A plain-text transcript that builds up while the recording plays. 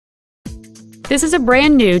This is a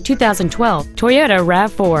brand new 2012 Toyota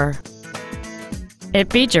Rav4. It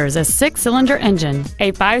features a 6-cylinder engine,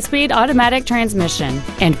 a 5-speed automatic transmission,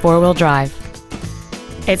 and 4-wheel drive.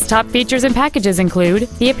 Its top features and packages include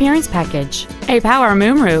the appearance package, a power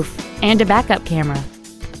moonroof, and a backup camera.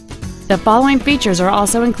 The following features are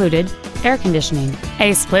also included: air conditioning,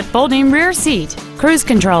 a split folding rear seat, cruise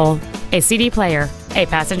control, a CD player, a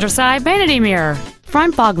passenger side vanity mirror,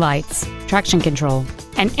 front fog lights, traction control,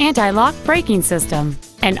 an anti-lock braking system,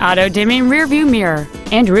 an auto-dimming rear-view mirror,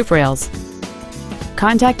 and roof rails.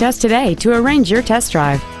 Contact us today to arrange your test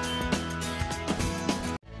drive.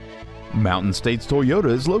 Mountain States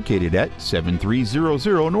Toyota is located at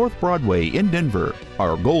 7300 North Broadway in Denver.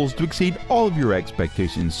 Our goal is to exceed all of your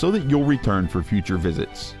expectations so that you'll return for future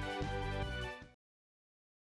visits.